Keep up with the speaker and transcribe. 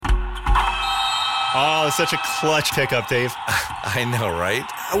Oh, such a clutch pickup, Dave. I know, right?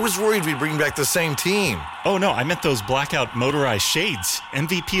 I was worried we'd bring back the same team. Oh, no, I meant those blackout motorized shades.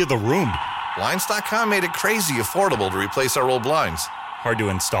 MVP of the room. Blinds.com made it crazy affordable to replace our old blinds. Hard to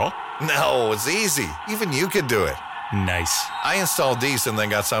install? No, it's easy. Even you could do it. Nice. I installed these and then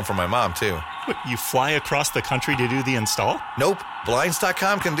got some for my mom, too. What, you fly across the country to do the install? Nope.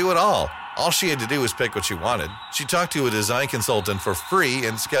 Blinds.com can do it all. All she had to do was pick what she wanted. She talked to a design consultant for free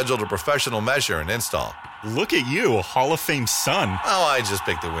and scheduled a professional measure and install. Look at you, a Hall of Fame son. Oh, I just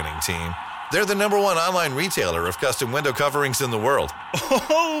picked the winning team. They're the #1 online retailer of custom window coverings in the world.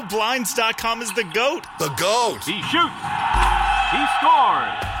 Oh, Blinds.com is the GOAT. The GOAT! He shoots. He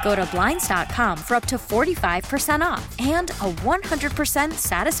scores. Go to Blinds.com for up to 45% off and a 100%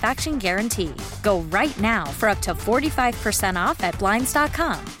 satisfaction guarantee. Go right now for up to 45% off at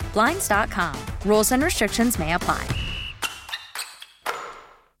Blinds.com. Blinds.com. Rules and restrictions may apply.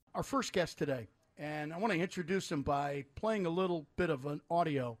 Our first guest today, and I want to introduce him by playing a little bit of an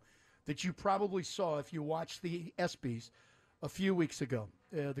audio that you probably saw if you watched the ESPYs a few weeks ago.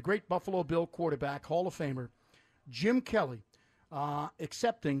 The great Buffalo Bill quarterback, Hall of Famer, Jim Kelly,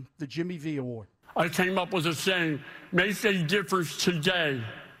 accepting the Jimmy V Award. I came up with a saying, make a difference today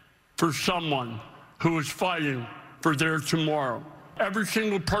for someone who is fighting for their tomorrow. Every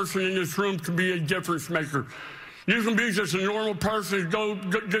single person in this room can be a difference maker. You can be just a normal person who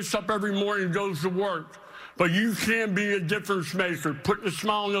gets up every morning and goes to work. But you can be a difference maker, putting a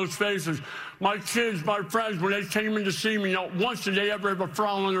smile on those faces. My kids, my friends, when they came in to see me, not once did they ever have a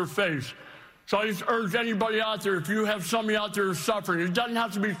frown on their face. So I just urge anybody out there, if you have somebody out there who's suffering, it doesn't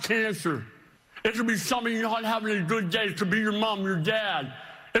have to be cancer. It could be somebody you're not having a good day. It could be your mom, your dad.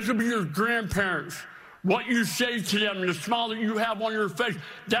 It could be your grandparents. What you say to them and the smile that you have on your face,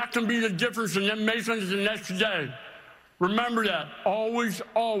 that can be the difference in them making it the next day. Remember that. Always,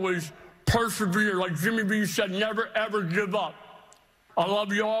 always persevere. Like Jimmy V said, never, ever give up. I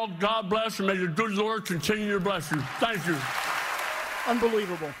love you all. God bless, and may the good Lord continue to bless you. Thank you.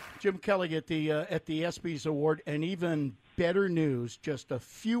 Unbelievable. Jim Kelly at the ESPYs Award, and even better news, just a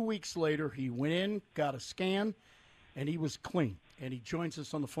few weeks later, he went in, got a scan, and he was clean. And he joins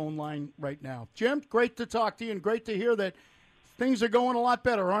us on the phone line right now. Jim, great to talk to you, and great to hear that things are going a lot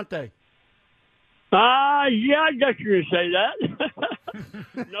better, aren't they? Yeah, I guess you can say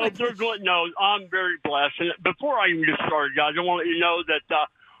that. No, they're going. No, I'm very blessed. And before I even get started, guys, I want to let you know that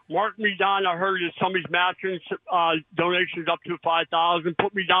mark me down. I heard that somebody's matching donations up to $5,000.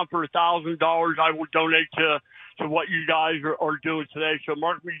 Put me down for $1,000. I will donate to what you guys are doing today. So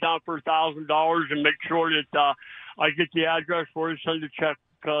mark me down for $1,000 and make sure that I get the address for you, send the check,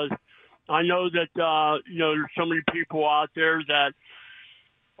 because I know that there's so many people out there that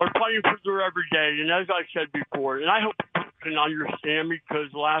are fighting for their everyday. And as I said before, and I hope people can understand me,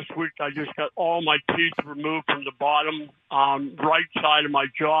 because last week I just got all my teeth removed from the bottom right side of my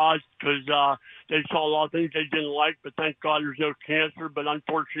jaws, because they saw a lot of things they didn't like, but thank God there's no cancer. But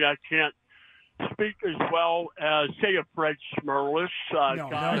unfortunately, I can't speak as well as, say, a Fred Schmerlis. No.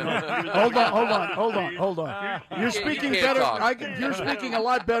 Hold on. You're speaking better. You're speaking a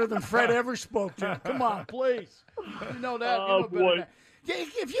lot better than Fred ever spoke, Jim. Come on, please. You know that. Oh, boy.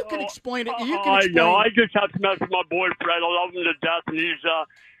 If you can explain it, I know. I just have to mess with my boy Fred. I love him to death, and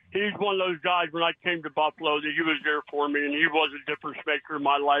he's one of those guys. When I came to Buffalo, that he was there for me, and he was a difference maker in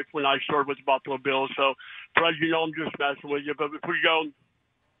my life when I started with the Buffalo Bills. So, Fred, I'm just messing with you. But if we go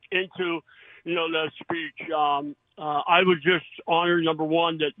into the speech, I was just honored, number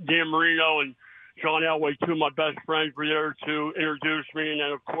one, that Dan Marino and John Elway, two of my best friends, were there to introduce me. And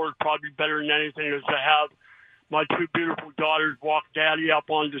then, of course, probably better than anything is to have my two beautiful daughters walk Daddy up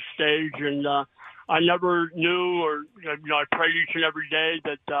on the stage. And I never knew, or I prayed each and every day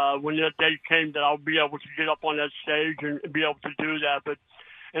that when that day came that I'll be able to get up on that stage and be able to do that.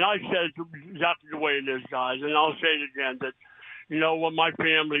 And I said it exactly the way it is, guys. And I'll say it again, that my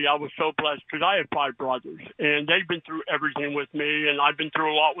family, I was so blessed, because I have 5 brothers, and they've been through everything with me, and I've been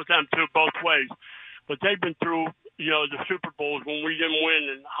through a lot with them, too, both ways. But they've been through, the Super Bowls when we didn't win,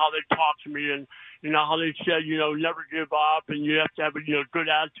 and how they talked to me, and, how they said, never give up, and you have to have a, good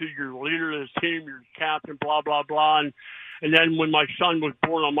attitude. You're the leader of the team, you're the captain, blah, blah, blah. And then when my son was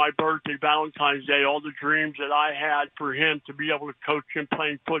born on my birthday, Valentine's Day, all the dreams that I had for him, to be able to coach him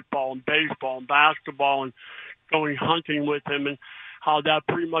playing football and baseball and basketball and going hunting with him, and how that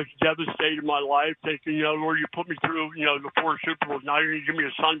pretty much devastated my life, thinking, Lord, you put me through, the 4 Super Bowls. Now you're going to give me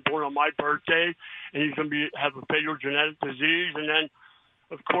a son born on my birthday, and he's going to have a fatal genetic disease. And then,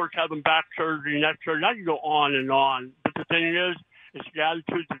 of course, having back surgery, neck surgery. I can go on and on. But the thing is, it's the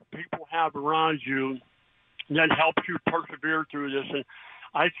attitude that people have around you that helps you persevere through this. And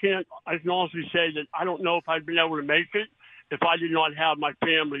I can honestly say that I don't know if I'd been able to make it if I did not have my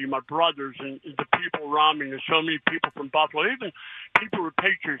family, my brothers, and the people around me. There's so many people from Buffalo, even people who are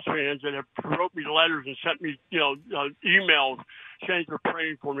Patriots fans that have wrote me letters and sent me, emails saying they're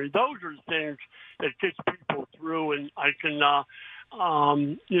praying for me. Those are the things that gets people through, and I can, a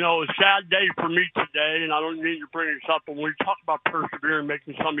sad day for me today, and I don't need to bring this up, but when we talk about persevering,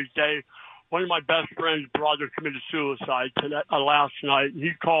 making somebody's day, one of my best friends' brother committed suicide last night, and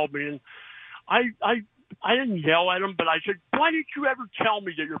he called me, and I didn't yell at him, but I said, why didn't you ever tell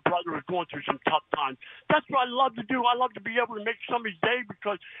me that your brother was going through some tough times? That's what I love to do. I love to be able to make somebody's day,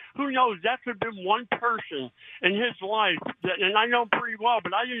 because who knows, that could have been one person in his life, and I know him pretty well,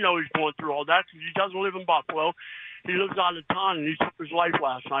 but I didn't know he was going through all that because he doesn't live in Buffalo. He lives out of town, and he took his life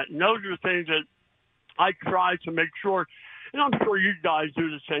last night. And those are the things that I try to make sure, and I'm sure you guys do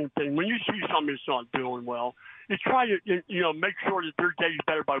the same thing. When you see somebody that's not doing well, you try to, make sure that their day is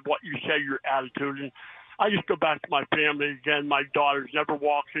better by what you say, your attitude. And I just go back to my family again. My daughters never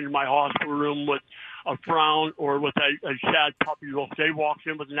walks into my hospital room with a frown or with a sad puppy. If they walk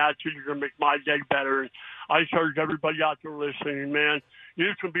in with an attitude, you're going to make my day better. And I urge everybody out there listening, man,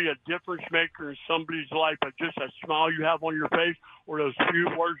 you can be a difference maker in somebody's life by just that smile you have on your face or those few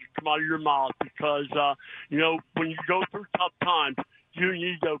words that come out of your mouth. Because, when you go through tough times, you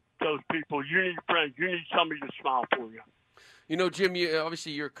need those people. You need friends. You need somebody to smile for you. Jim,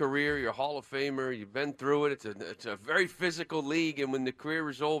 obviously your career, you're a Hall of Famer. You've been through it. It's a very physical league, and when the career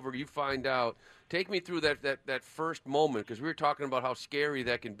is over, you find out. Take me through that first moment, because we were talking about how scary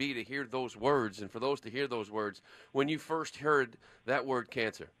that can be to hear those words, and for those to hear those words, when you first heard that word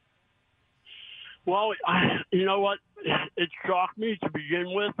cancer. Well, you know what? It shocked me to begin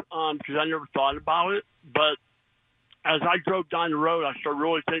with because I never thought about it, but as I drove down the road, I started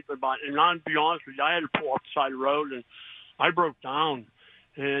really thinking about it, and I'll be honest with you, I had to pull up the side of the road, and I broke down,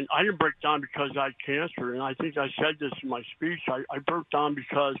 and I didn't break down because I had cancer, and I think I said this in my speech. I broke down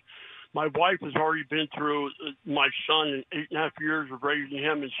because my wife has already been through my son in 8.5 years of raising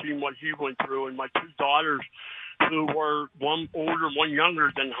him and seeing what he went through, and my two daughters, who were one older, one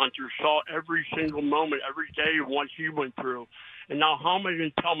younger than Hunter, saw every single moment, every day of what he went through. And now how am I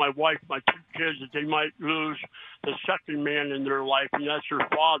going to tell my wife, my two kids, that they might lose the second man in their life, and that's their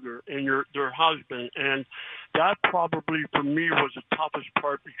father and their husband? And that probably for me was the toughest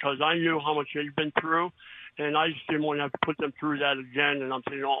part, because I knew how much they've been through, and I just didn't want to have to put them through that again. And I'm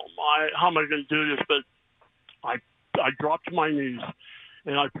thinking, how am I going to do this? But I dropped to my knees,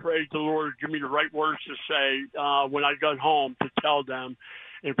 and I prayed the Lord to give me the right words to say when I got home to tell them.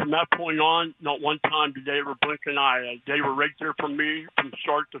 And from that point on, not one time did they ever blink an eye. They were right there for me from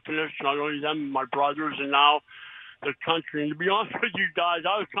start to finish, not only them, my brothers, and now the country. And to be honest with you guys,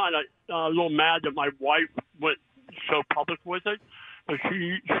 I was kind of a little mad that my wife went so public with it. But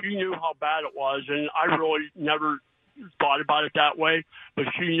she knew how bad it was, and I really never thought about it that way. But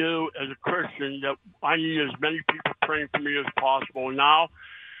she knew as a Christian that I needed as many people praying for me as possible. And now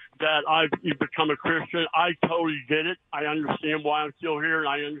that I've become a Christian, I totally get it. I understand why I'm still here, and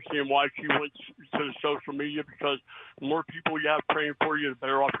I understand why she went to the social media, because the more people you have praying for you, the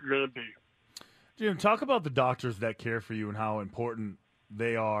better off you're going to be. Jim, talk about the doctors that care for you and how important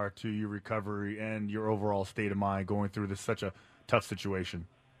they are to your recovery and your overall state of mind going through such a tough situation.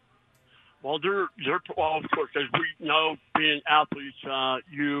 Well, well, of course, as we know, being athletes,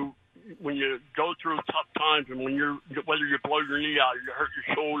 when you go through tough times, and whether you blow your knee out, or you hurt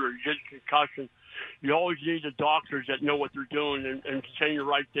your shoulder, or you get a concussion, you always need the doctors that know what they're doing and saying the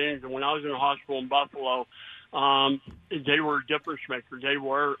right things. And when I was in the hospital in Buffalo, they were a difference maker. They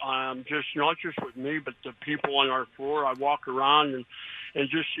were just not just with me, but the people on our floor. I walk around and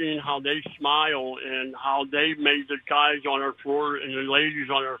just seeing how they smile and how they made the guys on our floor and the ladies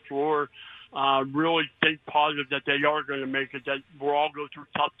on our floor really think positive that they are going to make it, that we'll all go through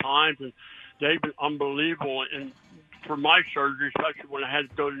tough times. And they've been unbelievable. And for my surgery, especially when I had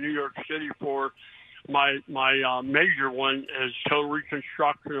to go to New York City for my major one, is total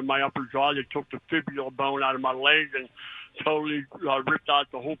reconstruction of my upper jaw. They took the fibula bone out of my leg and totally ripped out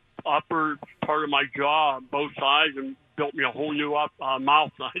the whole upper part of my jaw on both sides and built me a whole new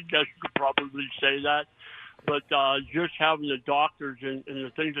mouth. I guess you could probably say that. But just having the doctors and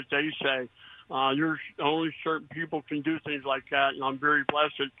the things that they say, there's only certain people can do things like that, and I'm very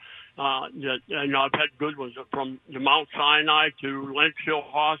blessed that I've had good ones, from the Mount Sinai to Lynch Hill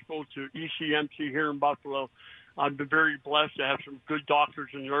Hospital to ECMC here in Buffalo. I've been very blessed to have some good doctors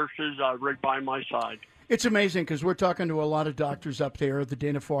and nurses right by my side. It's amazing, because we're talking to a lot of doctors up there at the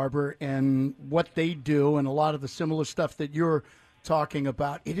Dana-Farber and what they do and a lot of the similar stuff that you're talking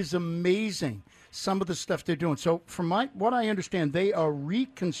about. It is amazing some of the stuff they're doing. So from what I understand, they are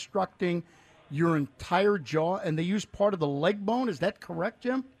reconstructing your entire jaw, and they use part of the leg bone. Is that correct,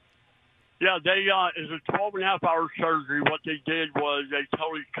 Jim? Yeah, they is a 12.5-hour surgery. What they did was they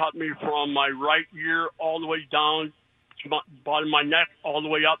totally cut me from my right ear all the way down to my bottom of my neck, all the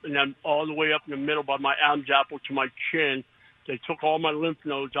way up, and then all the way up in the middle by my Adam's apple to my chin. They took all my lymph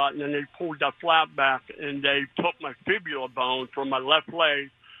nodes out, and then they pulled that flap back, and they took my fibula bone from my left leg,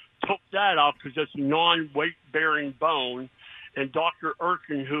 took that out because it's a non-weight-bearing bone. And Dr.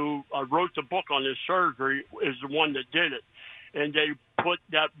 Erkin, who wrote the book on this surgery, is the one that did it. And they put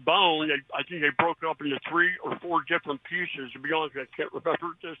that bone, I think they broke it up into 3 or 4 different pieces. To be honest, I can't remember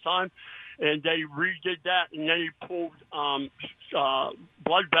at this time. And they redid that, and then he pulled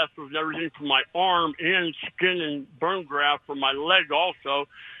blood vessels and everything from my arm and skin and bone graft from my leg also.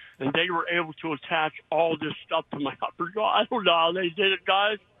 And they were able to attach all this stuff to my upper jaw. I don't know how they did it,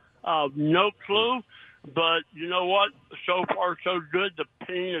 guys. No clue. But you know what? So far, so good. The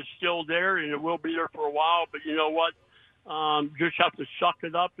pain is still there, and it will be there for a while. But you know what? Just have to suck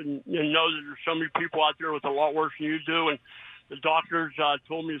it up and know that there's so many people out there with a lot worse than you do. And the doctors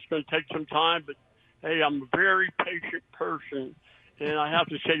told me it's going to take some time. But, hey, I'm a very patient person. And I have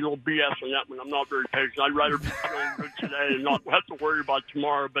to say a little BS on that one. I'm not very patient. I'd rather be feeling good today and not have to worry about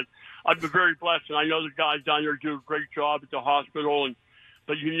tomorrow. But I've been very blessed, and I know the guys down there do a great job at the hospital.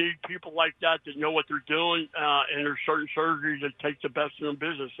 But you need people like that know what they're doing, and there's certain surgeries that take the best in the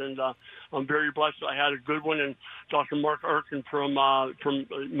business. And I'm very blessed. I had a good one, and Dr. Mark Erkin from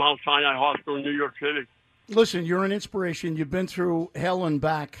Mount Sinai Hospital in New York City. Listen, you're an inspiration. You've been through hell and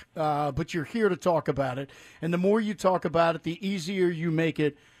back, but you're here to talk about it. And the more you talk about it, the easier you make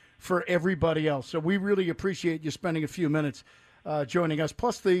it for everybody else. So we really appreciate you spending a few minutes joining us.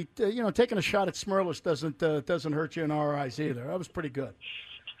 Plus, taking a shot at Smirless doesn't hurt you in our eyes either. That was pretty good.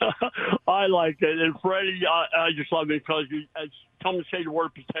 I like it. And Freddie, I just love it because tell me to say the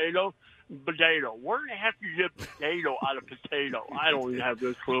word potato. Where the heck do you get potato out of potato? I don't even have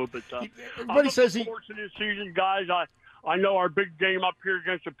this clue. But everybody says he. Forward to this season, guys. I know our big game up here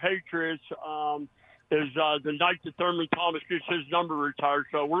against the Patriots is the night that Thurman Thomas gets his number retired.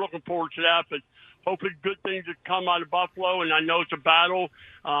 So we're looking forward to that. But hopefully good things that come out of Buffalo. And I know it's a battle.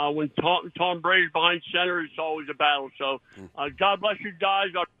 When Tom Brady's behind center, it's always a battle. So God bless you guys.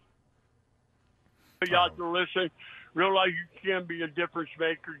 You out there listen. Realize you can be a difference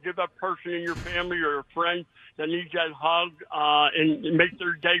maker. Give that person in your family or a friend that needs that hug and make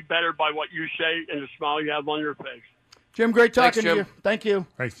their day better by what you say and the smile you have on your face. Jim, great talking to you. Thank you.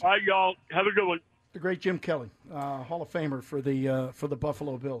 Thanks. All right, y'all. Have a good one. The great Jim Kelly, Hall of Famer for the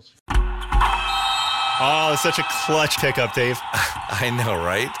Buffalo Bills. Oh, such a clutch pickup, Dave. I know,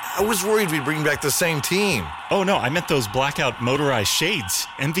 right? I was worried we'd bring back the same team. Oh, no, I meant those blackout motorized shades.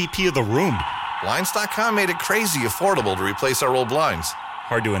 MVP of the room. Blinds.com made it crazy affordable to replace our old blinds.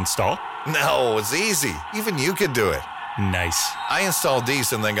 Hard to install? No, it's easy. Even you could do it. Nice. I installed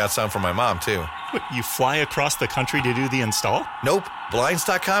these and then got some for my mom, too. What, you fly across the country to do the install? Nope.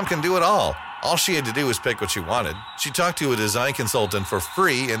 Blinds.com can do it all. All she had to do was pick what she wanted. She talked to a design consultant for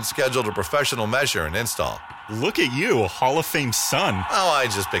free and scheduled a professional measure and install. Look at you, a Hall of Fame son. Oh, I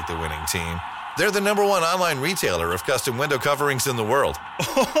just picked the winning team. They're the #1 online retailer of custom window coverings in the world.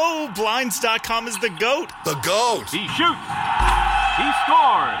 Oh, Blinds.com is the GOAT. The GOAT! He shoots. He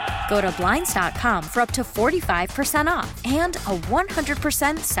scores. Go to Blinds.com for up to 45% off and a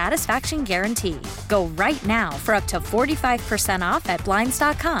 100% satisfaction guarantee. Go right now for up to 45% off at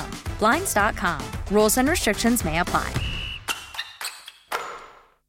Blinds.com. Blinds.com. Rules and restrictions may apply.